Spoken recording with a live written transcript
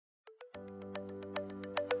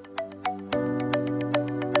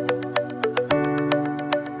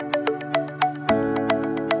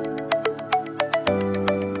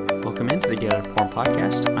the Get Out of Porn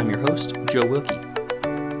podcast. I'm your host, Joe Wilkie.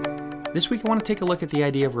 This week I want to take a look at the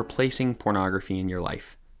idea of replacing pornography in your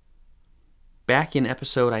life. Back in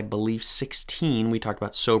episode, I believe, 16, we talked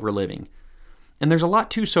about sober living. And there's a lot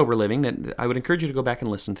to sober living that I would encourage you to go back and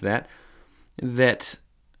listen to that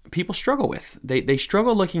people struggle with. They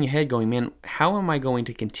struggle looking ahead going, man, how am I going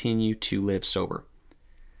to continue to live sober?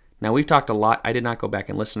 Now, we've talked a lot. I did not go back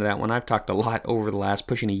and listen to that one. I've talked a lot over the last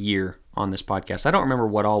pushing a year on this podcast. I don't remember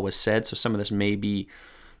what all was said, so some of this may be,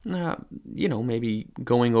 maybe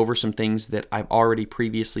going over some things that I've already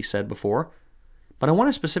previously said before. But I want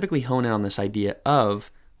to specifically hone in on this idea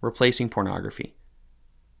of replacing pornography.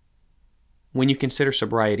 When you consider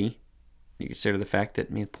sobriety, you consider the fact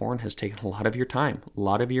that, man, porn has taken a lot of your time, a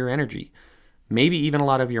lot of your energy, maybe even a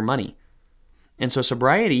lot of your money. And so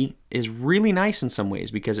sobriety is really nice in some ways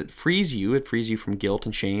because it frees you from guilt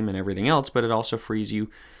and shame and everything else, but it also frees you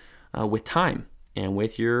with time and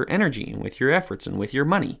with your energy and with your efforts and with your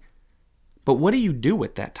money. But what do you do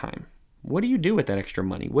with that time? What do you do with that extra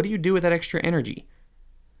money? What do you do with that extra energy?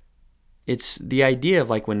 It's the idea of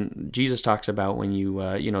like when Jesus talks about when you,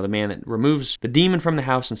 the man that removes the demon from the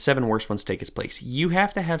house and 7 worse ones take its place. You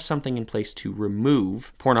have to have something in place to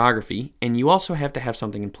remove pornography, and you also have to have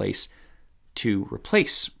something in place to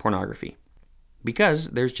replace pornography because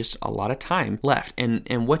there's just a lot of time left.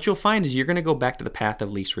 And what you'll find is you're going to go back to the path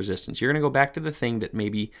of least resistance. You're going to go back to the thing that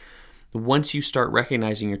maybe once you start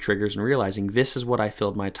recognizing your triggers and realizing this is what I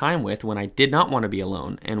filled my time with when I did not want to be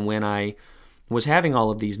alone and when I was having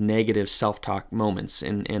all of these negative self-talk moments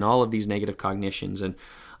and all of these negative cognitions and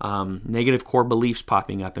negative core beliefs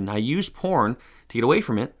popping up, and I used porn to get away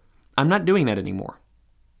from it, I'm not doing that anymore.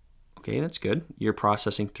 Okay, that's good. You're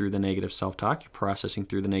processing through the negative self-talk. You're processing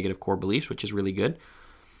through the negative core beliefs, which is really good.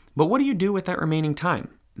 But what do you do with that remaining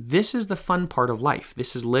time? This is the fun part of life.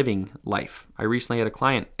 This is living life. I recently had a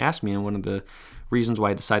client ask me, and one of the reasons why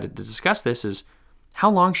I decided to discuss this is, how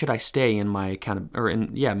long should I stay in my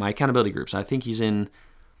my accountability groups? I think he's in,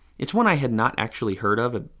 it's one I had not actually heard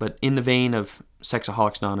of, but in the vein of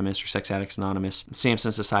Sexaholics Anonymous or Sex Addicts Anonymous,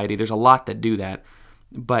 Samson Society, there's a lot that do that.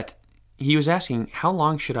 But he was asking, how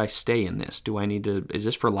long should I stay in this? Is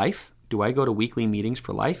this for life? Do I go to weekly meetings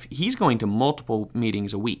for life? He's going to multiple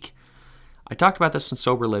meetings a week. I talked about this in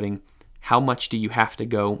Sober Living. How much do you have to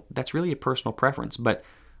go? That's really a personal preference. But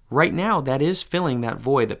right now, that is filling that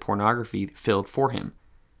void that pornography filled for him.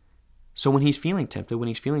 So when he's feeling tempted, when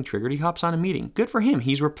he's feeling triggered, he hops on a meeting. Good for him.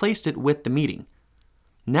 He's replaced it with the meeting.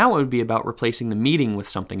 Now it would be about replacing the meeting with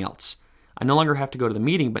something else. I no longer have to go to the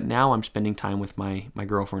meeting, but now I'm spending time with my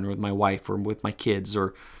girlfriend or with my wife or with my kids,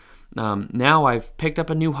 or now I've picked up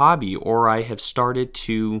a new hobby, or I have started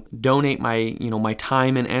to donate my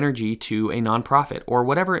time and energy to a nonprofit or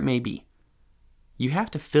whatever it may be. You have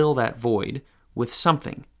to fill that void with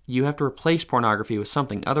something. You have to replace pornography with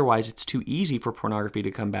something. Otherwise, it's too easy for pornography to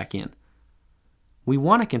come back in. We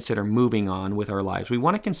want to consider moving on with our lives. We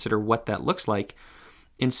want to consider what that looks like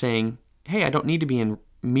in saying, hey, I don't need to be in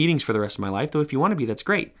meetings for the rest of my life, though if you want to be, that's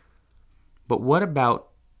great. But what about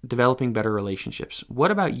developing better relationships?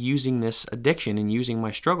 What about using this addiction and using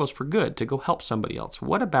my struggles for good to go help somebody else?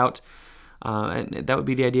 What about, and that would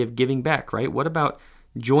be the idea of giving back, right? What about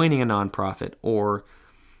joining a nonprofit or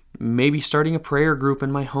maybe starting a prayer group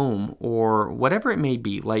in my home or whatever it may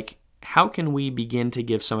be? Like, how can we begin to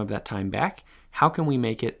give some of that time back? How can we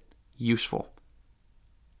make it useful?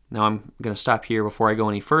 Now I'm going to stop here before I go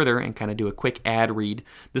any further and kind of do a quick ad read.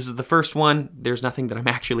 This is the first one. There's nothing that I'm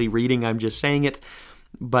actually reading. I'm just saying it.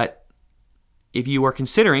 But if you are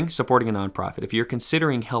considering supporting a nonprofit, if you're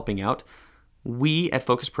considering helping out, we at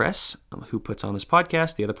Focus Press, who puts on this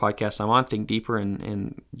podcast, the other podcasts I'm on, Think Deeper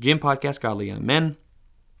and Jim Podcast, Godly Young Men,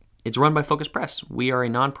 it's run by Focus Press. We are a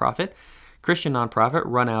nonprofit, Christian nonprofit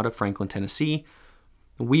run out of Franklin, Tennessee.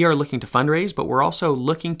 We are looking to fundraise, but we're also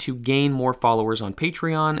looking to gain more followers on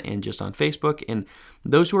Patreon and just on Facebook and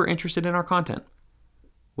those who are interested in our content.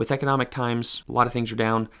 With economic times, a lot of things are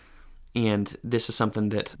down, and this is something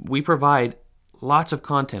that we provide lots of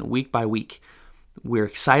content week by week. We're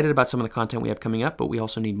excited about some of the content we have coming up, but we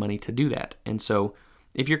also need money to do that. And so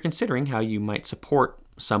if you're considering how you might support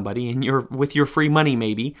somebody and with your free money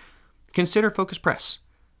maybe, consider Focus Press.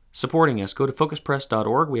 Supporting us, go to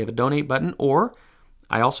focuspress.org. We have a donate button, or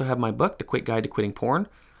I also have my book, The Quick Guide to Quitting Porn.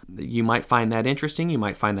 You might find that interesting. You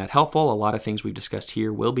might find that helpful. A lot of things we've discussed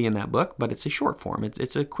here will be in that book, but it's a short form.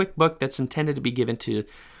 It's a quick book that's intended to be given to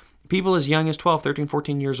people as young as 12, 13,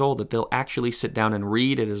 14 years old that they'll actually sit down and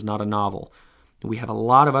read. It is not a novel. We have a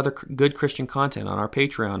lot of other good Christian content on our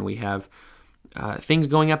Patreon. We have things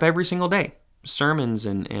going up every single day. sermons,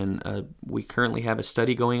 and we currently have a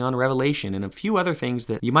study going on Revelation and a few other things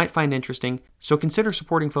that you might find interesting. So consider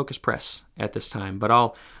supporting Focus Press at this time. But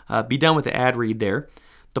I'll be done with the ad read there.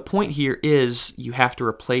 The point here is you have to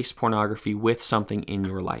replace pornography with something in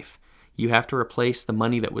your life. You have to replace the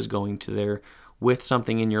money that was going to there with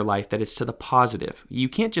something in your life that is to the positive. You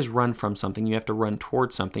can't just run from something. You have to run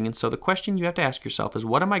towards something. And so the question you have to ask yourself is,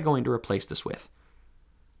 what am I going to replace this with?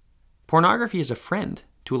 Pornography is a friend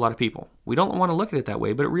to a lot of people. We don't want to look at it that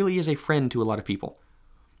way, but it really is a friend to a lot of people.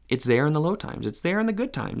 It's there in the low times. It's there in the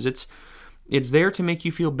good times. It's there to make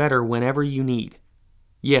you feel better whenever you need.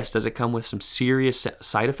 Yes, does it come with some serious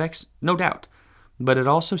side effects? No doubt. But it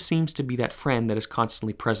also seems to be that friend that is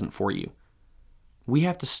constantly present for you. We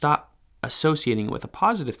have to stop associating it with a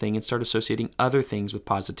positive thing and start associating other things with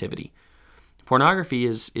positivity. Pornography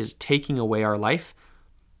is taking away our life,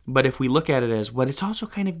 but if we look at it as, well, it's also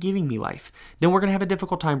kind of giving me life, then we're going to have a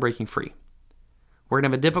difficult time breaking free. We're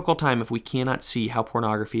going to have a difficult time if we cannot see how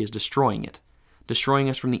pornography is destroying it, destroying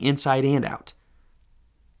us from the inside and out.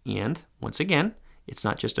 And, once again, it's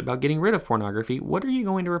not just about getting rid of pornography. What are you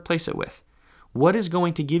going to replace it with? What is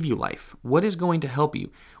going to give you life? What is going to help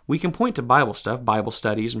you? We can point to Bible stuff, Bible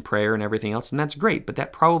studies and prayer and everything else, and that's great, but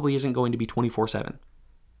that probably isn't going to be 24/7.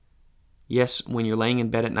 Yes, when you're laying in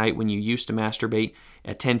bed at night, when you used to masturbate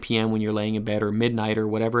at 10 p.m. when you're laying in bed, or midnight, or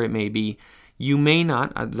whatever it may be, you may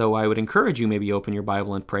not, though I would encourage you maybe open your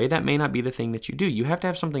Bible and pray, that may not be the thing that you do. You have to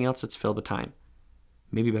have something else that's fill the time.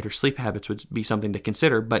 Maybe better sleep habits would be something to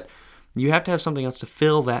consider, but you have to have something else to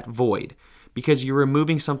fill that void, because you're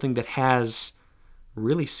removing something that has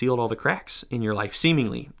really sealed all the cracks in your life,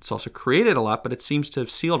 seemingly. It's also created a lot, but it seems to have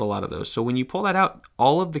sealed a lot of those. So when you pull that out,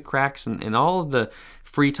 all of the cracks and all of the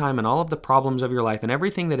free time and all of the problems of your life and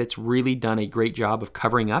everything that it's really done a great job of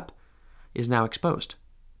covering up is now exposed.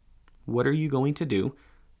 What are you going to do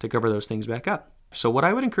to cover those things back up? So what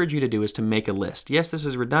I would encourage you to do is to make a list. Yes, this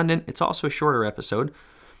is redundant. It's also a shorter episode,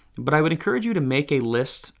 but I would encourage you to make a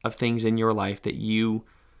list of things in your life that you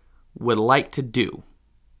would like to do.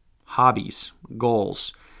 Hobbies,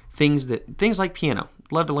 goals, things like piano.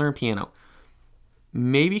 Love to learn piano.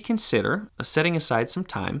 Maybe consider setting aside some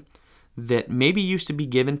time that maybe used to be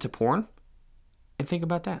given to porn, and think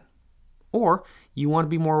about that. Or you want to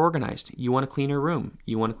be more organized. You want to clean your room.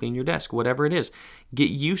 You want to clean your desk, whatever it is. Get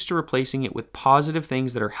used to replacing it with positive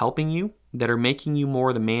things that are helping you, that are making you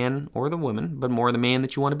more the man or the woman, but more the man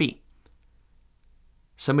that you want to be.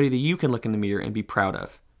 Somebody that you can look in the mirror and be proud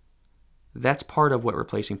of. That's part of what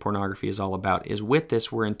replacing pornography is all about. Is with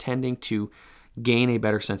this, we're intending to gain a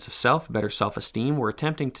better sense of self, better self-esteem. We're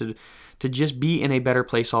attempting to just be in a better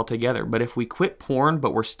place altogether. But if we quit porn,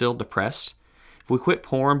 but we're still depressed, if we quit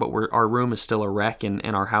porn, but our room is still a wreck and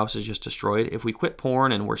our house is just destroyed, if we quit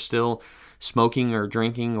porn and we're still smoking or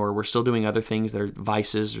drinking, or we're still doing other things that are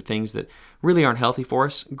vices or things that really aren't healthy for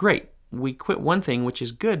us, great. We quit one thing, which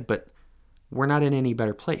is good, but we're not in any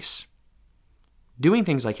better place. Doing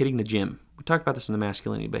things like hitting the gym. We talked about this in the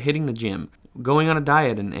masculinity, but hitting the gym, going on a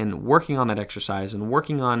diet and working on that exercise and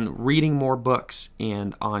working on reading more books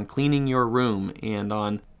and on cleaning your room and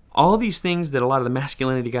on all these things that a lot of the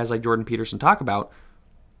masculinity guys like Jordan Peterson talk about,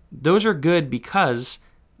 those are good because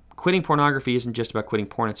quitting pornography isn't just about quitting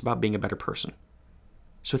porn, it's about being a better person.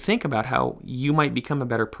 So think about how you might become a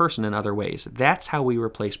better person in other ways. That's how we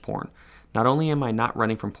replace porn. Not only am I not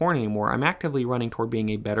running from porn anymore, I'm actively running toward being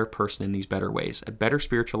a better person in these better ways. A better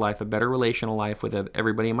spiritual life, a better relational life with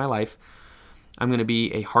everybody in my life. I'm going to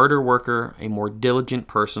be a harder worker, a more diligent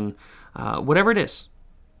person, whatever it is.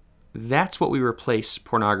 That's what we replace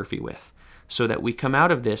pornography with, so that we come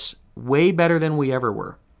out of this way better than we ever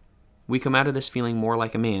were. We come out of this feeling more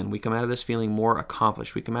like a man. We come out of this feeling more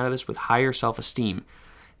accomplished. We come out of this with higher self-esteem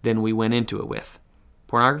than we went into it with.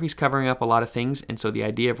 Pornography is covering up a lot of things, and so the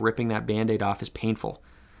idea of ripping that Band-Aid off is painful.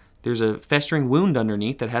 There's a festering wound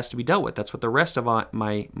underneath that has to be dealt with. That's what the rest of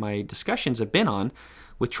my discussions have been on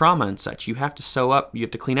with trauma and such. You have to sew up, you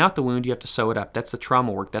have to clean out the wound, you have to sew it up. That's the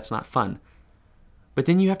trauma work. That's not fun. But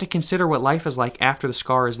then you have to consider what life is like after the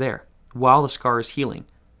scar is there, while the scar is healing.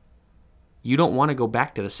 You don't want to go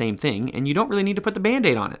back to the same thing, and you don't really need to put the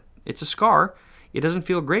Band-Aid on it. It's a scar. It doesn't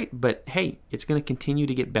feel great, but hey, it's going to continue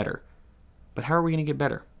to get better. But how are we going to get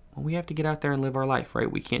better? Well, we have to get out there and live our life,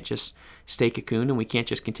 right? We can't just stay cocooned, and we can't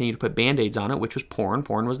just continue to put Band-Aids on it, which was porn.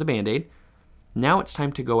 Porn was the Band-Aid. Now it's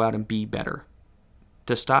time to go out and be better.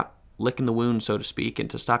 To stop licking the wound, so to speak, and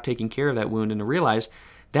to stop taking care of that wound and to realize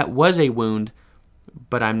that was a wound,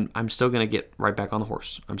 but I'm still going to get right back on the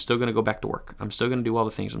horse. I'm still going to go back to work. I'm still going to do all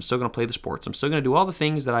the things. I'm still going to play the sports. I'm still going to do all the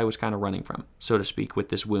things that I was kind of running from, so to speak, with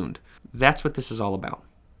this wound. That's what this is all about.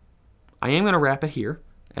 I am going to wrap it here.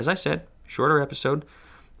 As I said, shorter episode,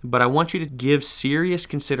 but I want you to give serious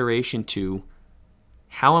consideration to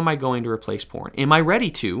how am I going to replace porn? Am I ready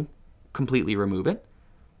to completely remove it?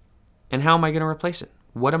 And how am I going to replace it?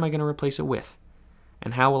 What am I going to replace it with?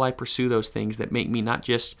 And how will I pursue those things that make me not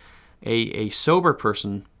just a sober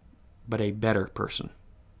person, but a better person?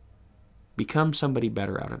 Become somebody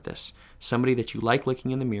better out of this. Somebody that you like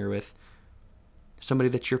looking in the mirror with. Somebody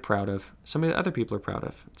that you're proud of. Somebody that other people are proud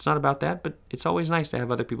of. It's not about that, but it's always nice to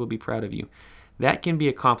have other people be proud of you. That can be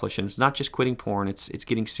accomplished, and it's not just quitting porn. It's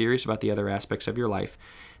getting serious about the other aspects of your life.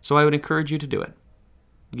 So I would encourage you to do it.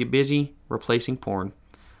 Get busy replacing porn.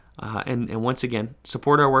 And once again,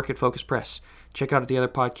 support our work at Focus Press. Check out the other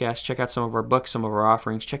podcasts. Check out some of our books, some of our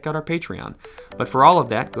offerings. Check out our Patreon. But for all of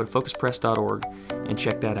that, go to focuspress.org and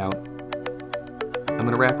check that out. I'm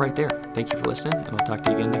going to wrap right there. Thank you for listening, and I'll talk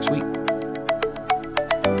to you again next week.